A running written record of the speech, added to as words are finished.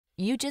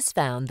You just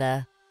found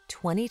the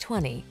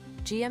 2020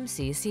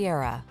 GMC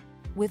Sierra.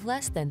 With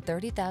less than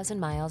 30,000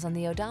 miles on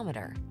the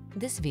odometer,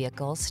 this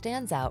vehicle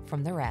stands out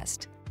from the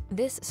rest.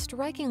 This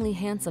strikingly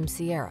handsome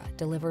Sierra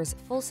delivers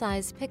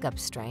full-size pickup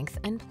strength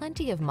and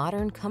plenty of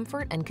modern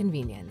comfort and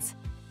convenience.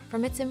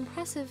 From its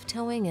impressive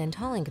towing and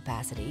hauling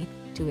capacity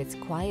to its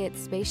quiet,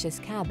 spacious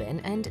cabin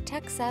and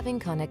tech-savvy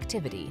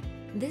connectivity,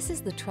 this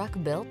is the truck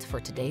built for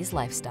today's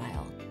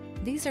lifestyle.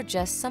 These are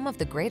just some of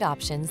the great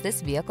options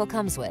this vehicle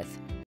comes with: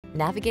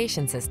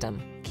 navigation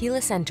system,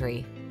 keyless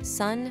entry,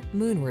 sun,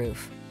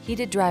 moonroof,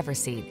 heated driver's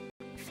seat,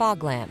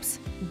 fog lamps,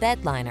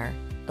 bed liner,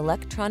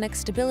 electronic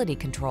stability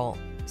control,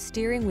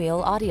 steering wheel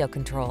audio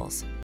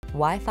controls,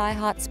 Wi-Fi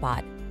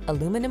hotspot,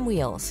 aluminum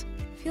wheels.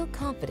 Feel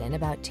confident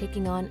about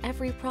taking on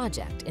every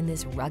project in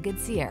this rugged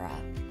Sierra.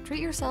 Treat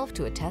yourself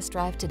to a test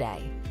drive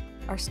today.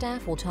 Our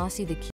staff will toss you the key